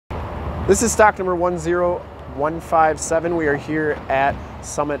This is stock number 10157. We are here at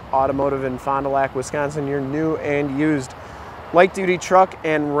Summit Automotive in Fond du Lac, Wisconsin, your new and used light-duty truck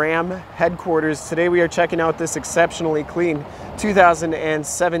and Ram headquarters. Today we are checking out this exceptionally clean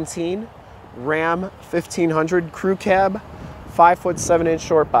 2017 Ram 1500 Crew Cab 5'7"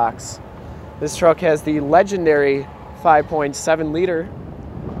 Shortbox. This truck has the legendary 5.7 liter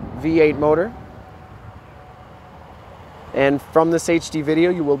V8 motor. And from this HD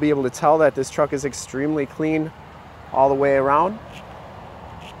video, you will be able to tell that this truck is extremely clean all the way around,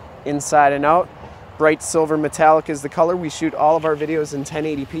 inside and out. Bright silver metallic is the color. We shoot all of our videos in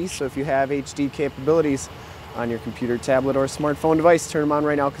 1080p, so if you have HD capabilities on your computer, tablet, or smartphone device, turn them on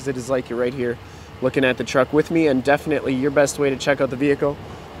right now, because it is like you're right here looking at the truck with me, and definitely your best way to check out the vehicle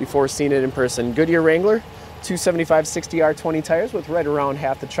before seeing it in person. Goodyear Wrangler, 275 60R20 tires with right around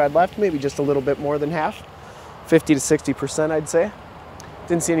half the tread left, maybe just a little bit more than half. 50 to 60%, I'd say.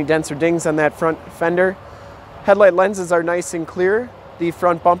 Didn't see any dents or dings on that front fender. Headlight lenses are nice and clear. The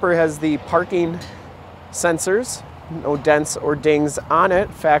front bumper has the parking sensors. No dents or dings on it.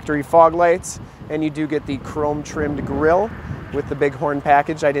 Factory fog lights. And you do get the chrome trimmed grille with the Bighorn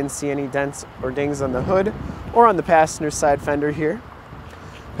package. I didn't see any dents or dings on the hood or on the passenger side fender here.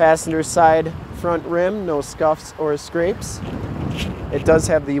 Passenger side front rim, no scuffs or scrapes. It does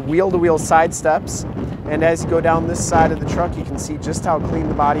have the wheel-to-wheel side steps. And as you go down this side of the truck, you can see just how clean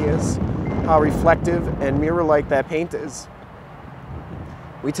the body is, how reflective and mirror-like that paint is.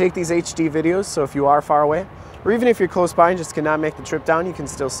 We take these HD videos, so if you are far away, or even if you're close by and just cannot make the trip down, you can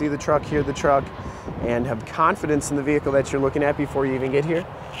still see the truck, hear the truck, and have confidence in the vehicle that you're looking at before you even get here,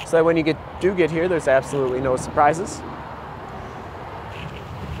 so that when you do get here, there's absolutely no surprises.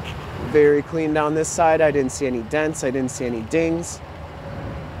 Very clean down this side. I didn't see any dents, I didn't see any dings.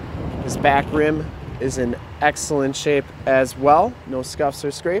 This back rim is in excellent shape as well. No scuffs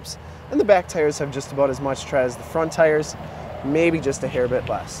or scrapes. And the back tires have just about as much tread as the front tires, maybe just a hair bit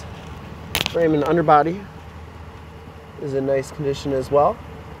less. Frame and underbody is in nice condition as well.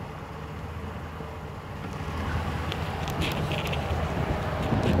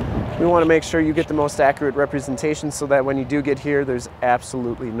 We want to make sure you get the most accurate representation so that when you do get here, there's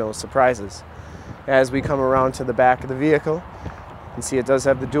absolutely no surprises. As we come around to the back of the vehicle, you can see it does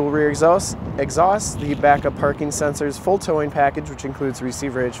have the dual rear exhaust, the backup parking sensors, full towing package, which includes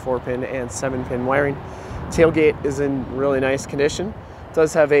receiver edge, 4-pin and 7-pin wiring. Tailgate is in really nice condition. It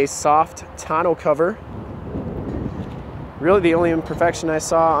does have a soft tonneau cover. Really the only imperfection I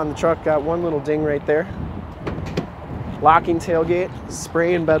saw on the truck, got one little ding right there. Locking tailgate,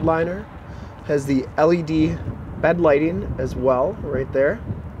 spray and bed liner. Has the LED bed lighting as well right there.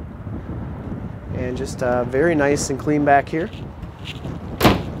 And just very nice and clean back here.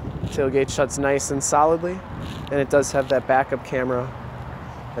 Tailgate shuts nice and solidly, and it does have that backup camera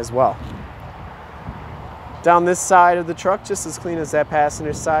as well. Down this side of the truck, just as clean as that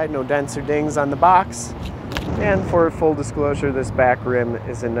passenger side, no dents or dings on the box. And for full disclosure, this back rim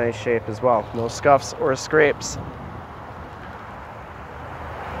is in nice shape as well. No scuffs or scrapes.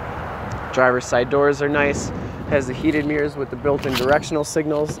 Driver's side doors are nice. Has the heated mirrors with the built-in directional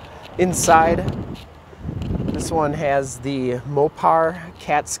signals. Inside, this one has the Mopar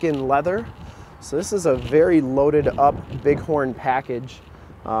cat skin leather. So this is a very loaded up Bighorn package.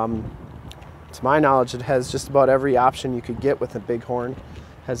 To my knowledge, it has just about every option you could get with a Bighorn.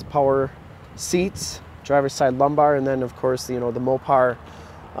 Has power seats, driver's side lumbar, and then of course, the Mopar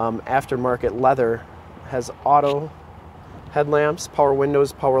aftermarket leather. Has auto headlamps, power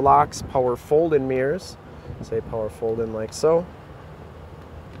windows, power locks, power fold-in mirrors. Say power fold-in like so.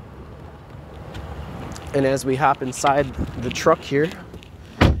 And as we hop inside the truck here,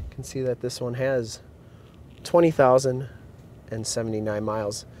 you can see that this one has 20,079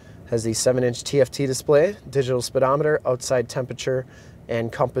 miles. Has the 7-inch TFT display, digital speedometer, outside temperature,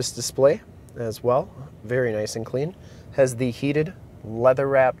 and compass display as well. Very nice and clean. Has the heated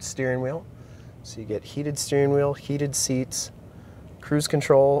leather-wrapped steering wheel. So you get heated steering wheel, heated seats, cruise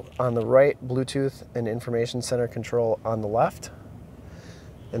control on the right, Bluetooth and information center control on the left.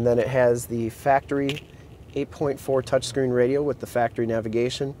 And then it has the factory 8.4 touchscreen radio with the factory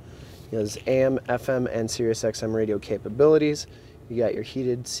navigation. It has AM, FM, and Sirius XM radio capabilities. You got your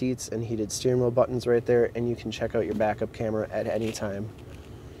heated seats and heated steering wheel buttons right there, and you can check out your backup camera at any time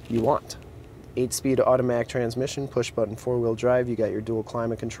you want. 8-speed automatic transmission, push-button 4-wheel drive. You got your dual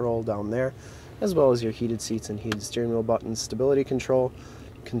climate control down there, as well as your heated seats and heated steering wheel buttons. Stability control.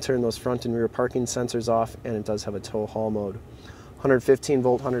 You can turn those front and rear parking sensors off, and it does have a tow haul mode.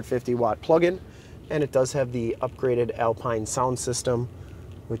 115-volt, 150-watt plug-in. And it does have the upgraded Alpine sound system,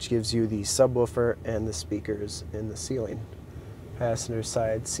 which gives you the subwoofer and the speakers in the ceiling. Passenger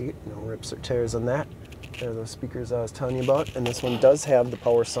side seat, no rips or tears on that. There are those speakers I was telling you about, and this one does have the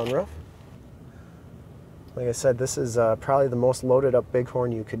power sunroof. Like I said, this is probably the most loaded up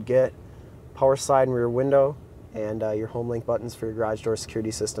Bighorn you could get. Power side and rear window, and your Homelink buttons for your garage door security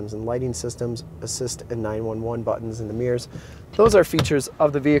systems and lighting systems, assist and 911 buttons in the mirrors. Those are features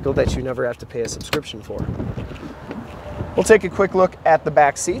of the vehicle that you never have to pay a subscription for. We'll take a quick look at the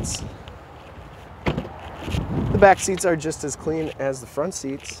back seats. The back seats are just as clean as the front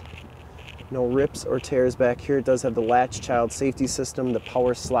seats. No rips or tears back here. It does have the latch child safety system, the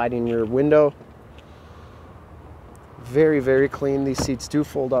power sliding rear window. Very, very clean. These seats do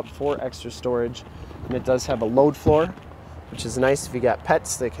fold up for extra storage, and it does have a load floor, which is nice if you got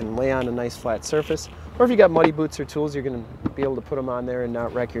pets. They can lay on a nice flat surface, or if you got muddy boots or tools, you're going to be able to put them on there and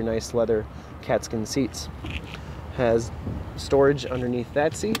not wreck your nice leather catskin seats. Has storage underneath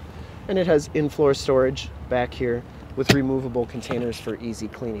that seat, and it has in-floor storage back here with removable containers for easy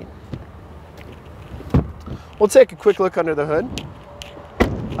cleaning. We'll take a quick look under the hood.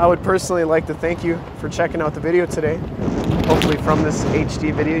 I would personally like to thank you for checking out the video today. Hopefully from this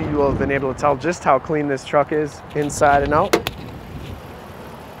HD video you will have been able to tell just how clean this truck is inside and out,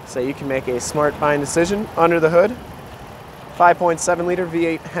 so you can make a smart buying decision. Under the hood, 5.7 liter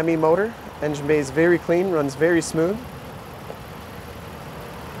V8 Hemi motor. Engine bay is very clean, runs very smooth.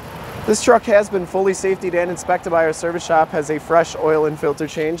 This truck has been fully safetied and inspected by our service shop, has a fresh oil and filter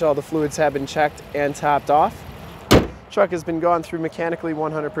change. All the fluids have been checked and topped off. Truck has been gone through mechanically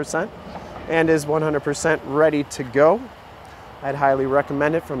 100% and is 100% ready to go. I'd highly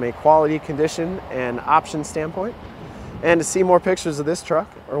recommend it from a quality, condition, and option standpoint. And to see more pictures of this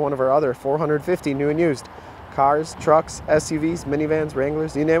truck or one of our other 450 new and used cars, trucks, SUVs, minivans,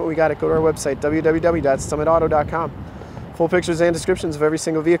 Wranglers, you name it, we got it. Go to our website, www.summitauto.com. Full pictures and descriptions of every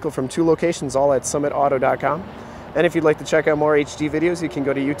single vehicle from 2 locations, all at summitauto.com. And if you'd like to check out more HD videos, you can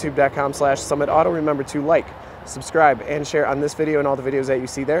go to youtube.com/summitauto. Remember to like, subscribe, and share on this video and all the videos that you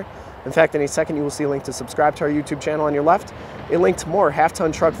see there. In fact, in a second you will see a link to subscribe to our YouTube channel on your left, a link to more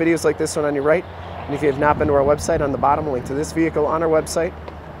half-ton truck videos like this one on your right, and if you have not been to our website, on the bottom, a link to this vehicle on our website.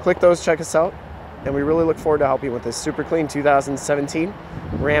 Click those, check us out, and we really look forward to helping you with this super clean 2017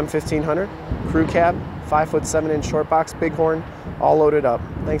 Ram 1500 crew cab, 5'7" short box Bighorn, all loaded up.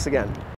 Thanks again.